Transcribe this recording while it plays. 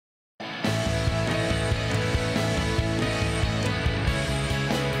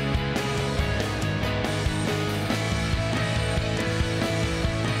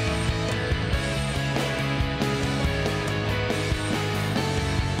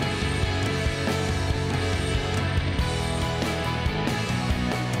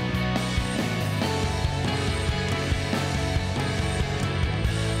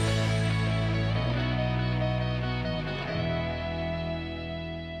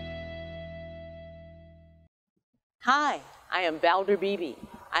Hi, I am Valder Beebe.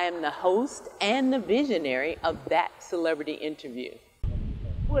 I am the host and the visionary of That Celebrity Interview.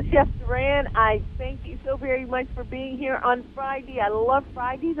 Well, Chef Duran, I thank you so very much for being here on Friday. I love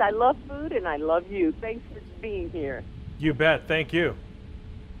Fridays, I love food, and I love you. Thanks for being here. You bet. Thank you.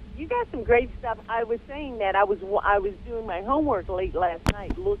 You got some great stuff. I was saying that I was doing my homework late last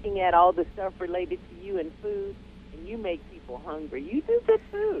night, looking at all the stuff related to you and food, and you make people hungry. You do good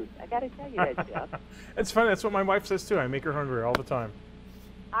food. I got to tell you that, Chef. It's funny. That's what my wife says too. I make her hungry all the time.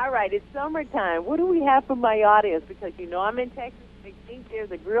 All right, it's summertime. What do we have for my audience? Because you know I'm in Texas. They think they're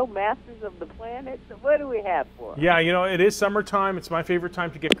the grill masters of the planet. So what do we have for them? Yeah, you know, it is summertime. It's my favorite time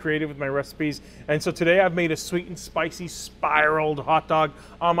to get creative with my recipes. And so today I've made a sweet and spicy spiraled hot dog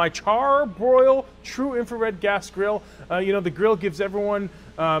on my char-broil true infrared gas grill. You know, the grill gives everyone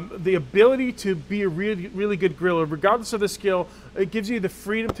the ability to be a really good griller. Regardless of the skill, it gives you the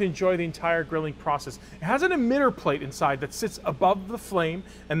freedom to enjoy the entire grilling process. It has an emitter plate inside that sits above the flame,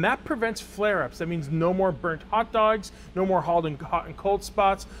 and that prevents flare-ups. That means no more burnt hot dogs, no more hot and cold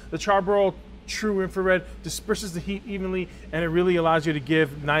spots. The char-broil true infrared disperses the heat evenly, and it really allows you to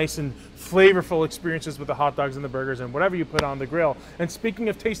give nice and flavorful experiences with the hot dogs and the burgers and whatever you put on the grill. And speaking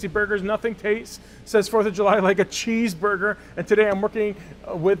of tasty burgers, nothing says 4th of July like a cheeseburger. And today I'm working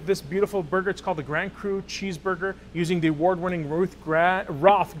with this beautiful burger. It's called the Grand Cru cheeseburger, using the award-winning Roth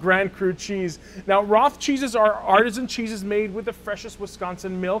Grand Cru cheese. Now, Roth cheeses are artisan cheeses made with the freshest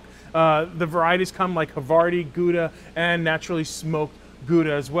Wisconsin milk. The varieties come like Havarti, Gouda, and naturally smoked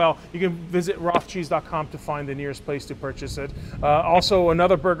Gouda as well. You can visit rothcheese.com to find the nearest place to purchase it. Also,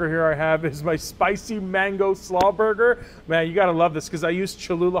 another burger here I have is my spicy mango slaw burger. Man, you gotta love this because I use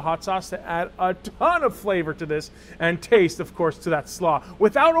Cholula hot sauce to add a ton of flavor to this and taste, of course, to that slaw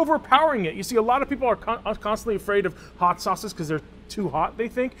without overpowering it. You see, a lot of people are constantly afraid of hot sauces because they're too hot, they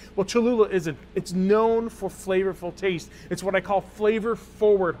think. Well, Cholula isn't. It's known for flavorful taste. It's what I call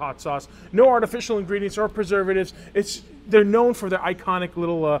flavor-forward hot sauce. No artificial ingredients or preservatives. They're known for their iconic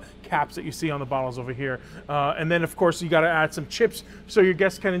little caps that you see on the bottles over here. And then, of course, you got to add some chips so your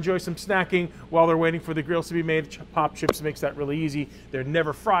guests can enjoy some snacking while they're waiting for the grills to be made. Pop chips makes that really easy. They're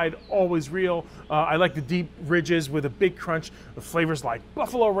never fried, always real. I like the deep ridges with a big crunch. The flavors like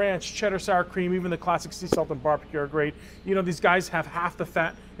buffalo ranch, cheddar sour cream, even the classic sea salt and barbecue are great. You know, these guys have half the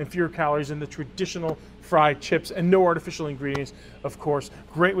fat and fewer calories than the traditional fried chips, and no artificial ingredients, of course.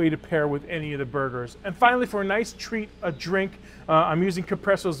 Great way to pair with any of the burgers. And finally, for a nice treat, a drink, I'm using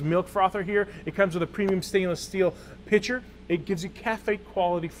Capresso's milk frother here. It comes with a premium stainless steel pitcher. It gives you cafe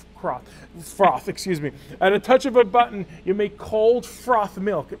quality froth, excuse me. At a touch of a button, you make cold froth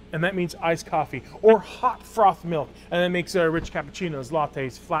milk, and that means iced coffee, or hot froth milk, and that makes rich cappuccinos,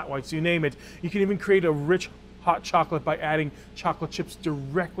 lattes, flat whites, you name it. You can even create a rich hot chocolate by adding chocolate chips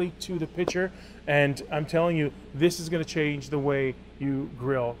directly to the pitcher. And I'm telling you, this is going to change the way you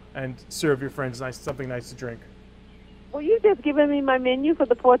grill and serve your friends something nice to drink. Well, you just given me my menu for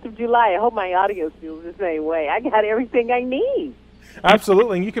the 4th of July. I hope my audience feels the same way. I got everything I need.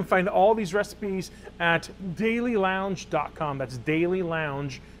 Absolutely, and you can find all these recipes at DailyLounge.com. That's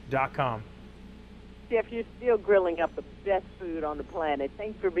DailyLounge.com. Chef, you're still grilling up the best food on the planet.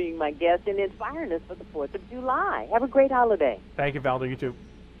 Thanks for being my guest and inspiring us for the 4th of July. Have a great holiday. Thank you, Valder. You too.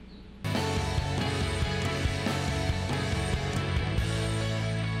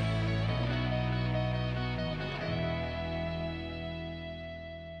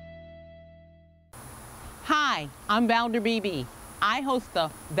 Hi, I'm Valder Beebe. I host the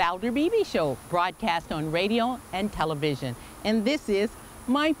Valder Beebe Show, broadcast on radio and television. And this is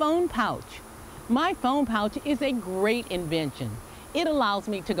my phone pouch. My phone pouch is a great invention. It allows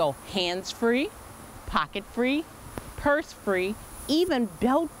me to go hands-free, pocket-free, purse-free, even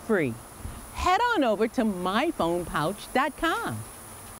belt-free. Head on over to myphonepouch.com.